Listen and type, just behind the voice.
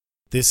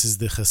This is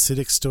the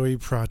Chassidic Story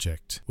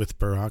Project with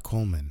Barak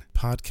Holman,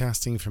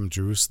 podcasting from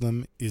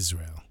Jerusalem,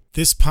 Israel.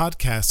 This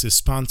podcast is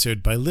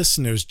sponsored by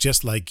listeners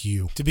just like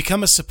you. To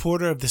become a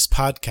supporter of this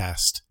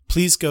podcast,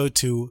 please go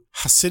to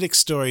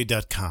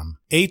HasidicStory.com,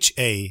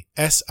 HASIDIC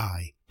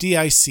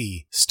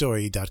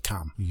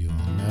story.com. You'll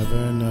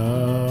never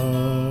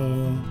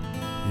know,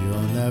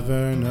 you'll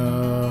never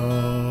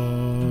know,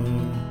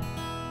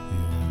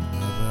 you'll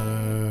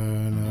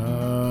never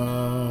know,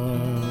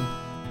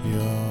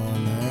 you'll never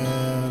know.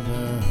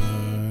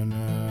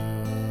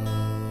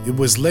 It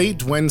was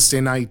late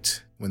Wednesday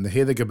night when the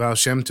Heilige Baal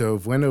Shem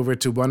Tov went over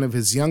to one of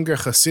his younger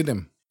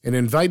Chassidim and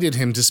invited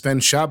him to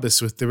spend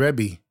Shabbos with the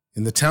Rebbe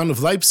in the town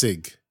of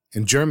Leipzig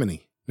in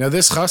Germany. Now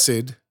this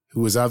Chassid, who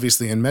was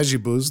obviously in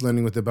Mezhibuz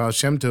learning with the Baal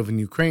Shem Tov in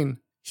Ukraine,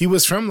 he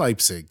was from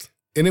Leipzig,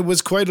 and it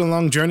was quite a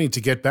long journey to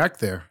get back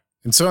there.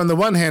 And so on the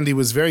one hand, he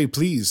was very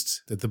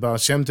pleased that the Baal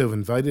Shem Tov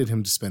invited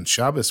him to spend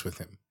Shabbos with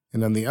him.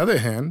 And on the other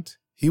hand,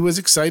 he was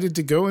excited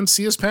to go and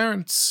see his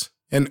parents.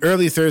 And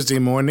early Thursday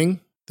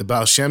morning, the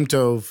Baal Shem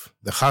Tov,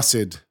 the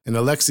Chassid, and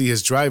Alexei,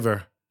 his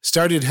driver,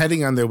 started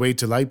heading on their way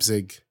to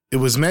Leipzig. It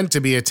was meant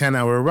to be a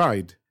 10-hour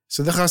ride,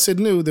 so the Chassid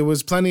knew there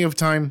was plenty of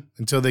time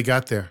until they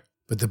got there.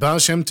 But the Baal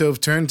Shem Tov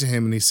turned to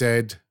him and he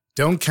said,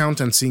 "Don't count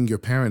on seeing your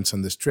parents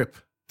on this trip.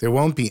 There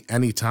won't be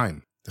any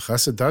time." The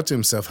Chassid thought to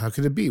himself, how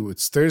could it be?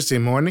 It's Thursday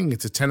morning,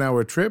 it's a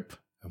 10-hour trip.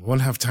 I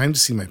won't have time to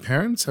see my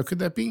parents? How could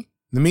that be?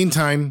 In the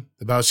meantime,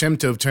 the Baal Shem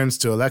Tov turns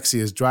to Alexei,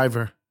 his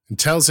driver, and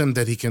tells him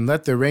that he can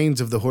let the reins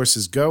of the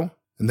horses go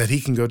and that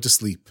he can go to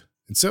sleep.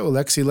 And so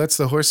Alexei lets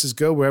the horses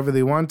go wherever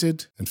they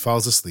wanted and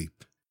falls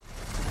asleep.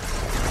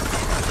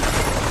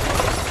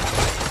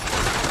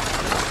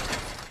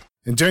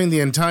 And during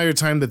the entire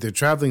time that they're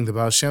traveling, the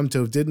Baal Shem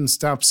Tov didn't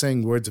stop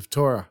saying words of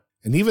Torah.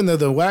 And even though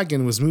the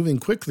wagon was moving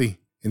quickly,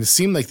 and it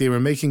seemed like they were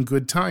making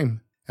good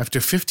time,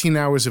 after 15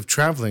 hours of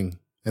traveling,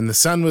 and the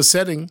sun was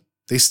setting,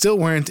 they still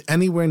weren't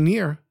anywhere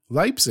near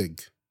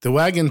Leipzig. The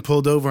wagon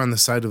pulled over on the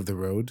side of the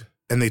road,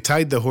 and they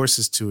tied the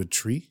horses to a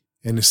tree.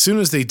 And as soon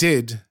as they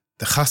did,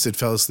 the Chassid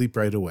fell asleep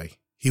right away.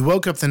 He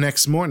woke up the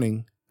next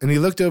morning, and he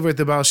looked over at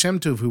the Baal Shem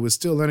Tov, who was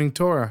still learning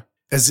Torah,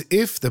 as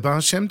if the Baal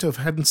Shem Tov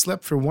hadn't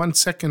slept for 1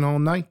 second all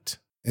night.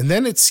 And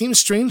then it seemed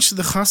strange to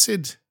the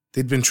Chassid.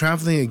 They'd been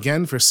traveling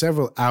again for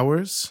several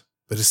hours,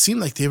 but it seemed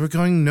like they were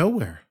going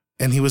nowhere.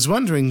 And he was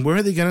wondering, where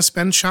are they going to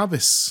spend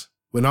Shabbos?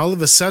 When all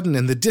of a sudden,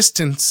 in the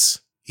distance,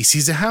 he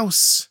sees a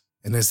house.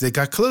 And as they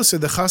got closer,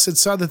 the Chassid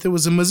saw that there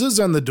was a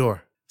mezuzah on the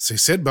door. So he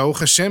said, Baruch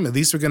Hashem, at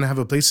least we're going to have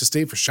a place to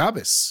stay for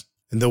Shabbos.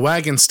 And the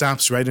wagon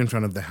stops right in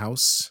front of the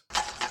house.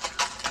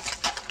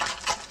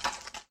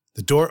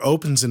 The door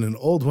opens and an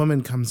old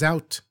woman comes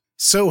out,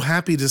 so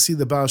happy to see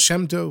the Baal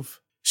Shem Tov.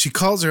 She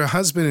calls her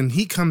husband and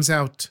he comes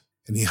out,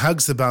 and he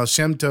hugs the Baal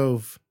Shem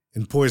Tov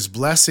and pours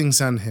blessings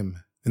on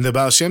him. And the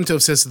Baal Shem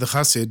Tov says to the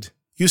Chassid,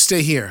 "You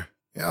stay here.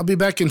 I'll be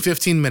back in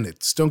 15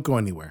 minutes. Don't go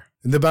anywhere."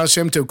 And the Baal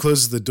Shem Tov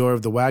closes the door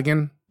of the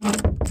wagon,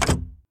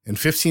 and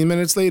 15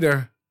 minutes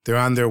later, they're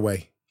on their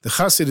way. The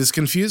Chassid is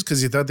confused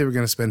because he thought they were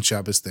going to spend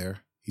Shabbos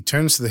there. He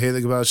turns to the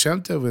Heilige Baal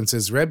Shem Tov and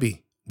says, "Rebbe,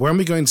 weren't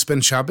we going to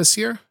spend Shabbos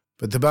here?"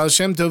 But the Baal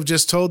Shem Tov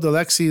just told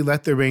Alexei,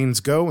 let the reins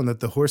go and let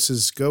the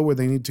horses go where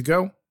they need to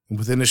go. And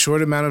within a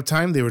short amount of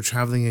time, they were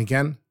traveling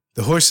again.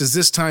 The horses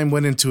this time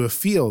went into a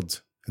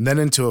field and then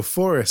into a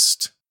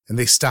forest, and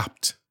they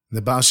stopped. And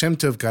the Baal Shem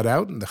Tov got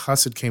out, and the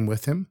Chassid came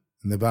with him.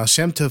 And the Baal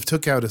Shem Tov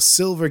took out a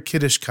silver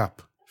Kiddush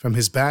cup from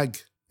his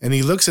bag. And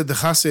he looks at the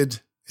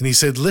Chassid, and he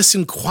said,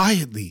 "Listen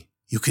quietly.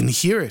 You can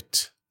hear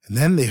it." And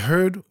then they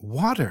heard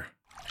water.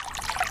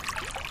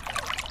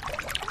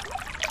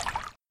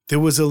 There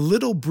was a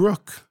little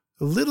brook,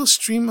 a little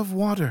stream of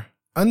water,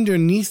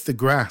 underneath the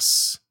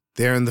grass,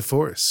 there in the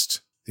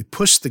forest. They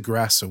pushed the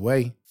grass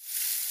away.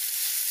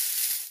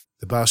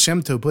 The Baal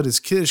Shem Tov put his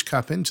Kiddush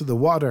cup into the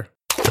water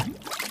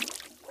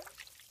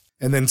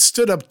and then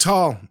stood up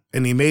tall,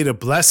 and he made a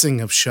blessing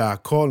of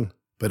Sha'akol.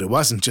 But it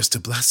wasn't just a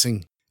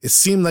blessing. It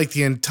seemed like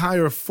the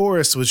entire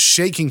forest was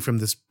shaking from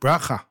this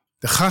bracha.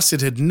 The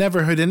Chassid had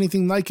never heard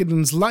anything like it in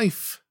his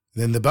life.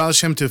 Then the Baal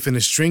Shem Tov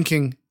finished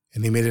drinking,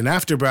 and he made an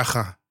after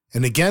bracha.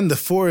 And again, the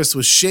forest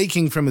was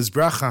shaking from his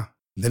bracha.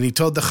 And then he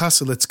told the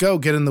Chassid, "Let's go,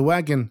 get in the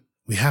wagon.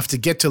 We have to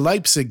get to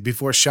Leipzig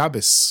before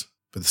Shabbos."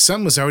 But the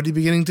sun was already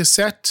beginning to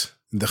set.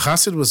 And the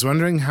Chassid was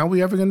wondering, how are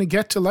we ever going to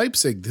get to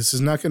Leipzig? This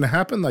is not going to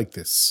happen like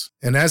this.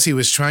 And as he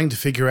was trying to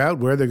figure out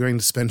where they're going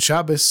to spend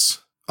Shabbos,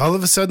 all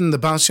of a sudden the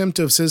Baal Shem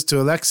Tov says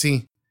to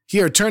Alexei,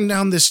 "Here, turn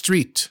down this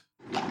street."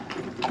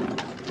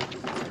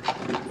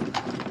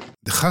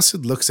 The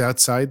Chassid looks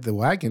outside the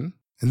wagon,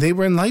 and they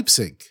were in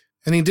Leipzig.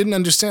 And he didn't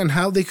understand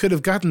how they could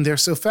have gotten there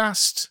so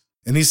fast.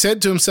 And he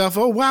said to himself,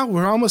 "Oh wow,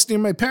 we're almost near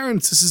my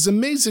parents. This is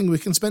amazing. We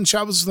can spend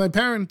Shabbos with my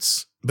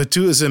parents." But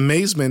to his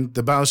amazement,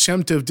 the Baal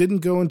Shem Tov didn't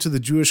go into the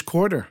Jewish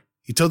quarter.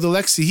 He told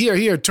Alexei,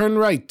 here, turn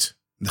right.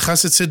 And the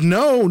Chassid said,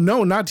 no,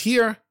 not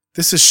here.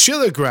 This is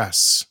Schiller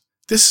grass.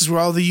 This is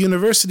where all the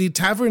university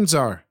taverns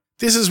are.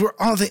 This is where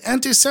all the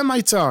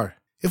anti-Semites are.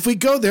 If we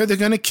go there, they're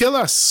going to kill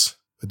us.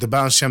 But the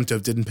Baal Shem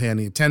Tov didn't pay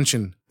any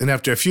attention. And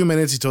after a few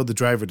minutes, he told the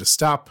driver to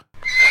stop.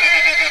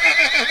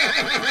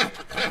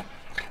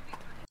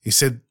 He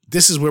said,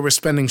 this is where we're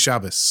spending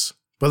Shabbos.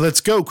 But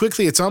let's go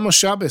quickly, it's almost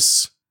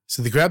Shabbos.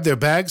 So they grabbed their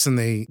bags and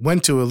they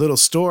went to a little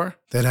store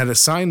that had a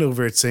sign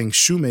over it saying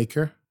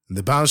shoemaker. And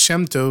the Baal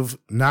Shem Tov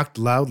knocked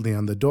loudly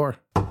on the door.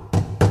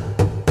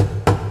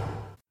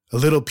 A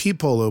little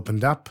peephole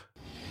opened up.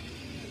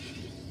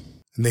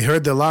 And they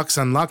heard the locks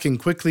unlocking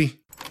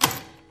quickly.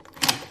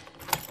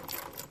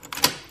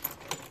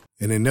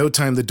 And in no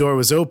time the door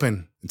was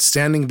open. And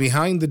standing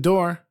behind the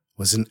door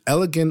was an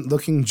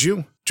elegant-looking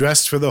Jew,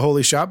 dressed for the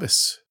Holy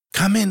Shabbos.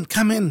 Come in,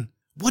 come in.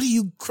 What are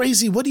you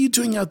crazy? What are you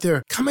doing out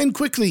there? Come in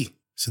quickly.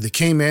 So they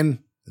came in,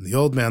 and the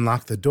old man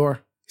locked the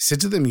door. He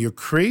said to them, you're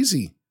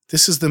crazy.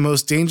 This is the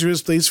most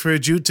dangerous place for a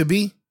Jew to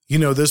be. You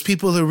know, those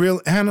people are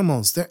real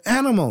animals. They're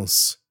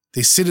animals.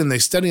 They sit and they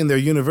study in their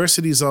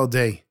universities all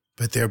day,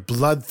 but they're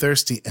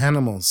bloodthirsty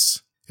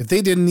animals. If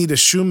they didn't need a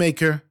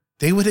shoemaker,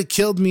 they would have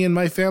killed me and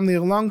my family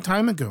a long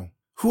time ago.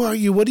 Who are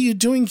you? What are you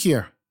doing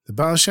here? The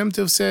Baal Shem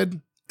Tov said,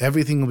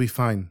 everything will be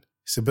fine.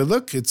 He said, but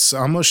look, it's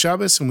almost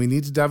Shabbos and we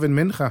need to daven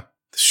mincha.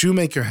 The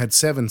shoemaker had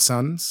 7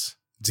 sons.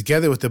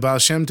 Together with the Baal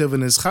Shem Tov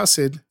and his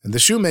Chassid, and the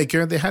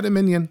shoemaker, they had a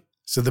minyan.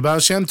 So the Baal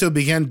Shem Tov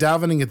began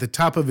davening at the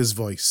top of his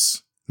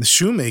voice. The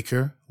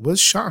shoemaker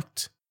was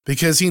shocked,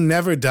 because he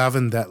never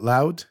davened that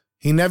loud.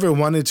 He never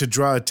wanted to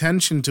draw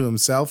attention to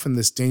himself in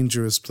this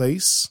dangerous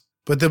place.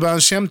 But the Baal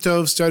Shem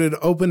Tov started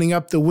opening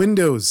up the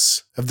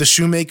windows of the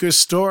shoemaker's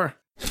store,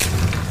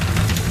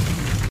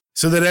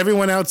 so that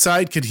everyone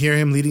outside could hear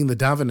him leading the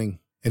davening.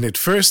 And at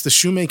first, the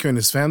shoemaker and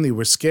his family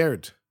were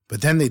scared. But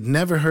then they'd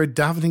never heard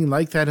davening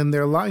like that in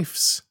their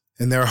lives.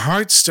 And their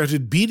hearts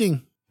started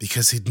beating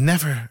because he'd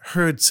never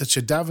heard such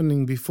a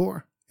davening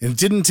before. And it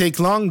didn't take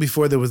long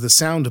before there was the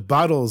sound of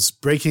bottles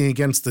breaking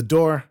against the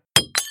door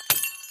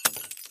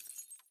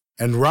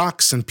and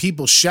rocks and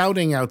people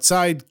shouting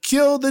outside,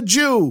 kill the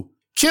Jew!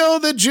 Kill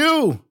the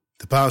Jew!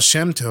 The Baal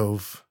Shem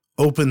Tov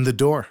opened the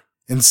door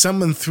and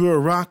someone threw a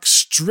rock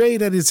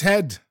straight at his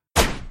head.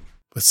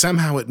 But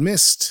somehow it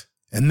missed.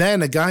 And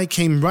then a guy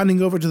came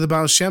running over to the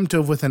Baal Shem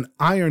Tov with an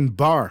iron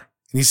bar.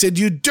 And he said,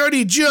 you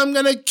dirty Jew, I'm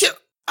going to kill...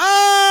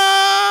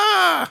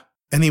 Ah!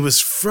 And he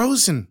was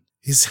frozen.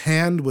 His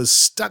hand was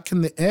stuck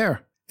in the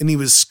air. And he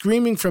was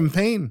screaming from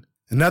pain.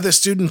 Another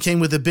student came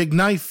with a big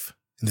knife.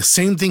 And the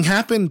same thing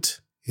happened.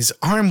 His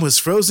arm was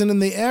frozen in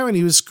the air and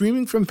he was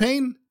screaming from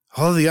pain.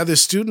 All the other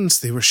students,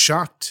 they were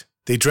shocked.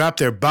 They dropped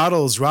their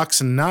bottles,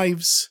 rocks, and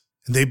knives.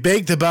 And they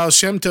begged the Baal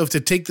Shem Tov to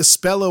take the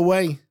spell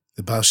away.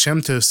 The Baal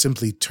Shem Tov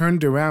simply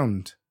turned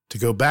around to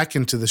go back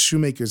into the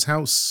shoemaker's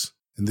house,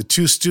 and the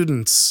 2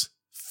 students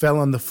fell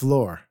on the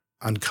floor,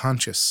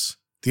 unconscious.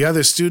 The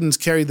other students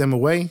carried them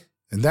away,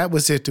 and that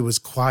was it. It was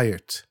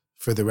quiet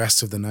for the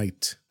rest of the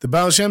night. The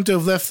Baal Shem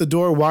Tov left the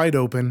door wide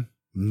open,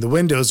 and the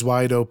windows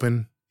wide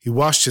open. He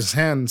washed his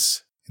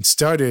hands and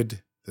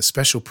started the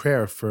special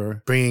prayer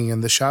for bringing in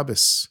the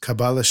Shabbos,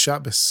 Kabbalah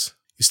Shabbos.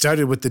 He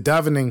started with the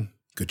davening,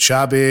 Good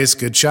Shabbos,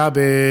 Good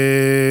Shabbos.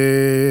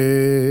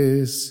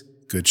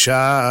 Good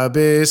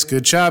Shabbos,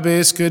 Good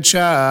Shabbos, Good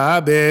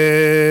Shabbos.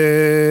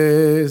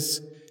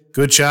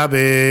 Good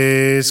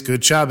Shabbos,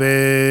 Good Shabbos.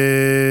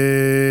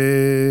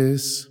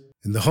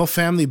 And the whole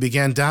family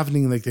began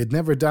davening like they'd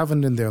never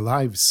davened in their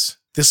lives.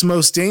 This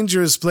most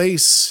dangerous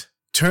place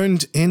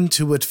turned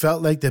into what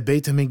felt like the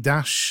Beit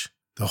HaMikdash,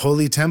 the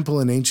holy temple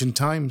in ancient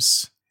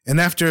times. And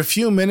after a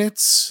few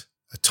minutes,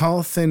 a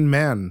tall, thin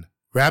man,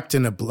 wrapped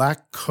in a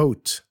black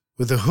coat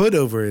with a hood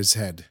over his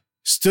head,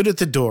 stood at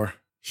the door.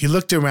 He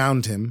looked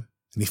around him,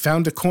 and he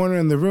found a corner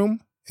in the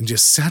room and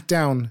just sat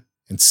down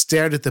and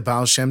stared at the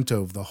Baal Shem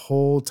Tov the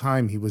whole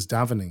time he was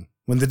davening.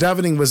 When the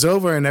davening was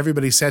over and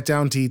everybody sat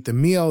down to eat the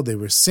meal, they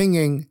were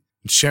singing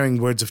and sharing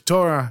words of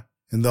Torah.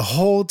 And the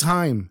whole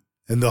time,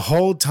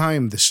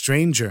 the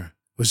stranger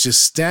was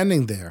just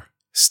standing there,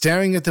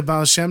 staring at the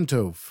Baal Shem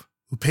Tov,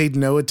 who paid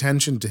no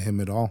attention to him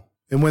at all.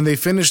 And when they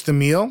finished the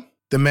meal,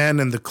 the man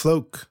in the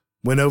cloak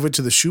went over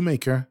to the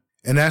shoemaker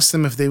and asked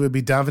them if they would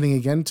be davening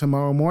again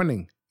tomorrow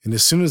morning. And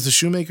as soon as the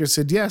shoemaker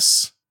said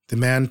yes, the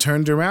man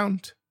turned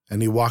around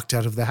and he walked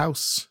out of the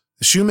house.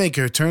 The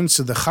shoemaker turns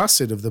to the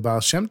Chassid of the Baal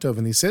Shem Tov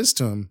and he says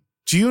to him,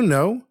 do you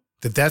know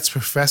that that's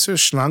Professor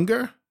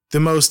Schlanger, the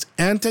most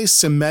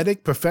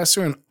anti-Semitic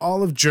professor in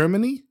all of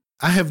Germany?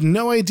 I have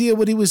no idea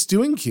what he was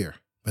doing here.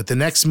 But the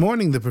next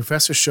morning, the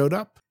professor showed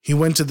up. He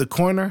went to the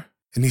corner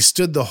and he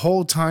stood the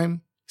whole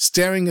time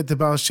staring at the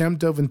Baal Shem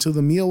Tov until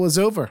the meal was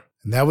over.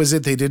 And that was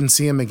it. They didn't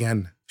see him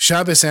again.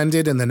 Shabbos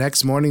ended, and the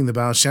next morning the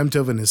Baal Shem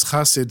Tov and his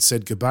Chassid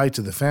said goodbye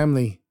to the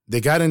family.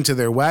 They got into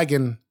their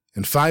wagon,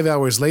 and 5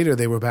 hours later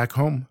they were back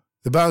home.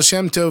 The Baal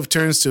Shem Tov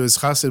turns to his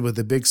Chassid with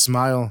a big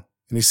smile,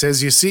 and he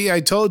says, you see, I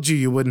told you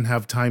you wouldn't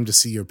have time to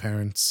see your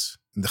parents.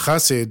 And the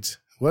Chassid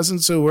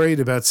wasn't so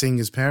worried about seeing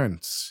his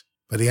parents,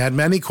 but he had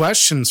many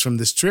questions from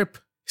this trip.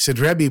 He said,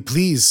 Rebbe,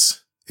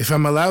 please, if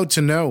I'm allowed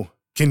to know,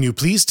 can you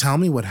please tell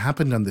me what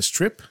happened on this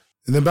trip?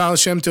 And the Baal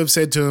Shem Tov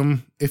said to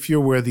him, if you're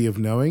worthy of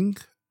knowing,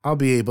 I'll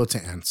be able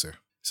to answer.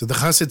 So the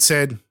Chassid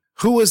said,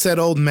 who was that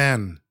old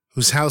man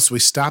whose house we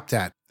stopped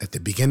at the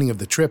beginning of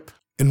the trip?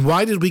 And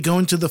why did we go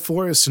into the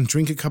forest and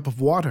drink a cup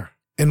of water?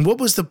 And what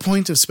was the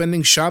point of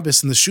spending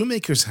Shabbos in the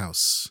shoemaker's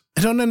house? I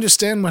don't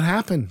understand what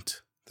happened.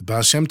 The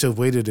Baal Shem Tov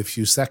waited a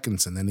few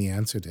seconds and then he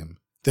answered him.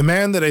 The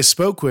man that I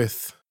spoke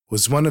with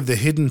was one of the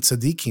hidden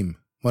tzaddikim,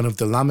 one of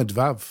the Lamed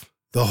Vav.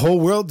 The whole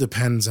world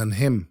depends on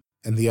him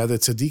and the other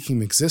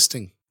tzaddikim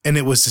existing. And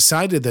it was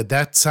decided that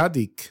that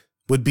tzaddik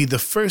would be the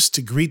first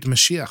to greet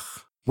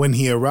Mashiach when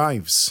he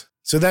arrives.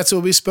 So that's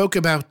what we spoke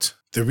about.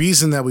 The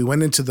reason that we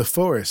went into the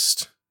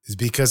forest is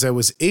because I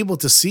was able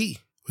to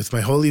see with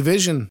my holy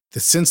vision that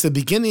since the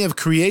beginning of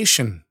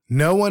creation,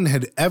 no one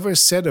had ever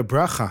said a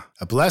bracha,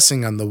 a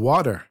blessing on the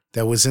water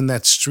that was in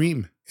that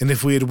stream. And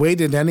if we had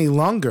waited any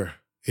longer,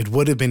 it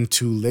would have been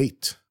too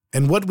late.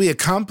 And what we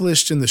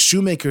accomplished in the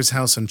shoemaker's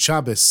house on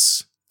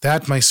Shabbos,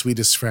 that, my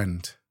sweetest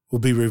friend, will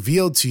be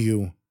revealed to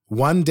you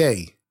one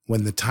day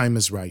when the time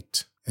is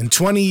right. And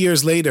 20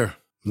 years later,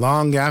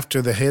 long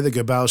after the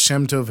Heilige Baal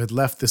Shem Tov had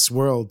left this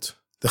world,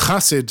 the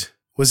Chassid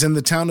was in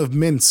the town of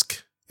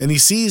Minsk, and he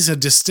sees a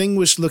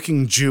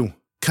distinguished-looking Jew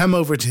come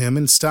over to him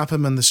and stop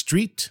him on the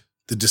street.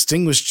 The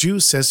distinguished Jew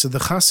says to the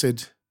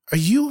Chassid, "Are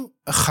you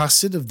a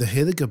Chassid of the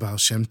Heilige Baal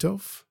Shem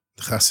Tov?"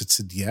 The Chassid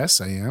said,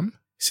 "Yes, I am."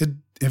 He said,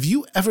 "Have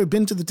you ever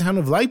been to the town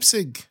of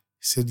Leipzig?"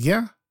 He said,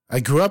 "Yeah, I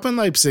grew up in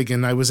Leipzig,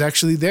 and I was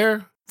actually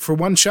there for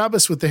one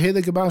Shabbos with the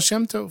Heilige Baal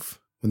Shem Tov."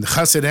 When the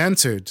Chassid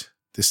answered,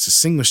 this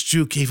distinguished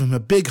Jew gave him a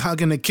big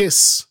hug and a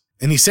kiss.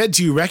 And he said,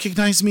 "Do you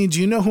recognize me? Do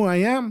you know who I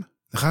am?"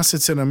 The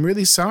Chassid said, "I'm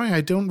really sorry,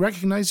 I don't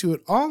recognize you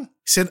at all."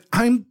 He said,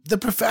 "I'm the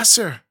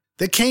professor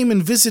that came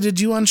and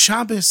visited you on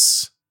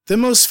Shabbos. The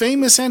most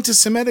famous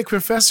anti-Semitic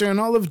professor in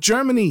all of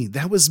Germany.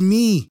 That was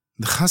me."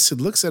 The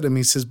Chassid looks at him,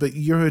 he says, "But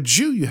you're a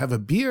Jew, you have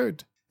a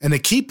beard and a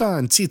kippah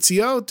and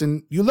tzitziot,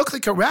 and you look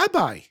like a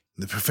rabbi."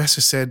 The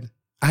professor said,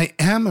 "I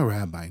am a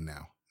rabbi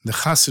now." The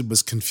Chassid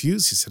was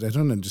confused. He said, "I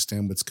don't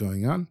understand what's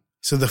going on."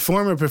 So the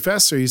former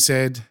professor, he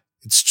said,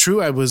 "It's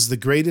true I was the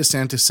greatest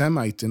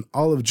anti-Semite in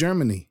all of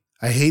Germany.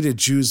 I hated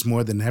Jews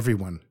more than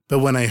everyone. But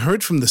when I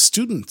heard from the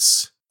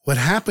students what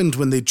happened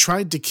when they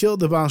tried to kill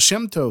the Baal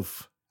Shem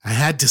Tov, I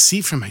had to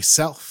see for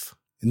myself.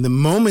 In the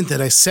moment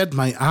that I set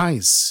my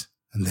eyes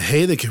on the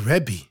Heilige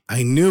Rebbe,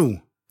 I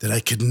knew that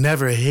I could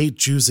never hate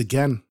Jews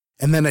again.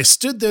 And then I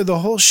stood there the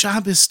whole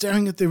Shabbos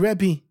staring at the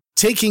Rebbe,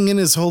 taking in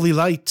his holy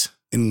light.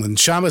 And when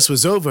Shabbos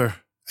was over,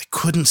 I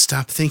couldn't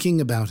stop thinking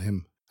about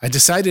him. I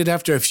decided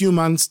after a few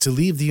months to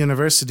leave the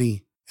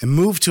university and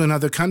move to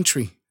another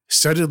country.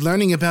 Started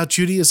learning about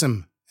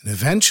Judaism, and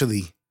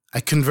eventually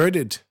I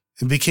converted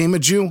and became a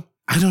Jew.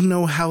 I don't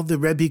know how the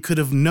Rebbe could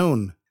have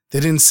known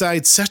that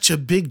inside such a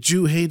big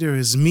Jew hater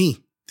as me,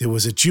 there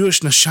was a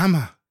Jewish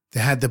neshama that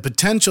had the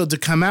potential to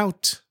come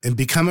out and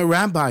become a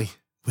rabbi,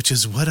 which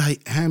is what I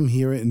am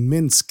here in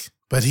Minsk.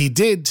 But he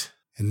did,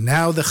 and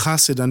now the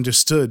Chassid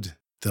understood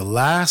the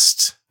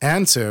last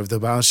answer of the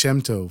Baal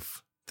Shem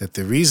Tov, that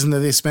the reason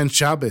that they spent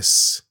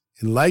Shabbos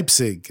in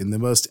Leipzig in the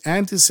most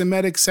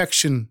anti-Semitic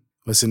section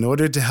was in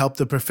order to help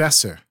the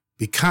professor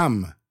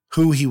become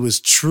who he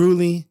was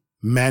truly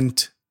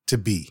meant to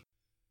be.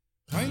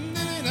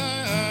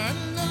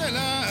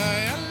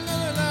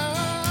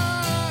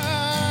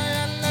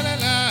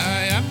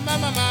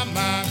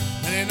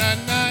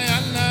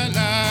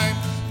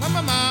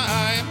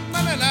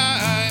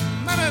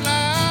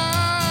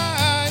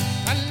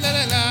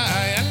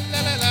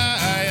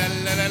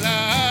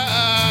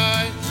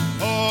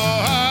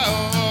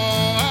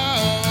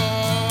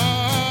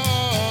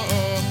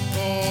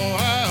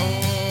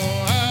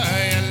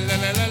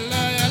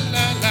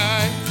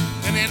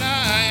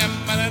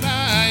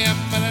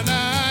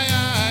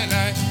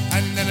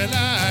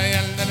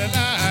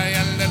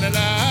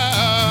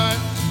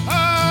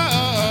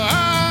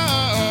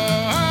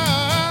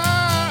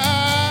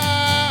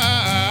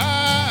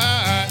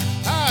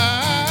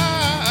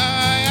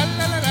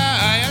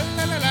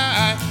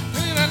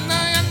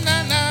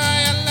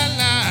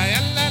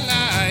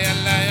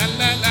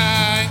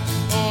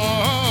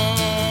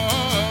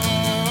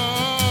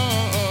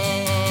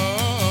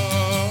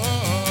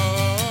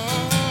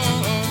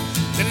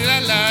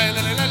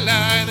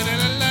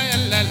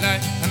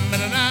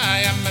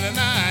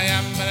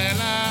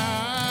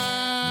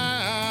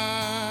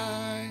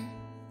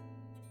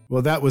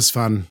 Well, that was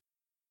fun.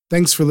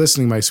 Thanks for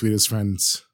listening, my sweetest friends.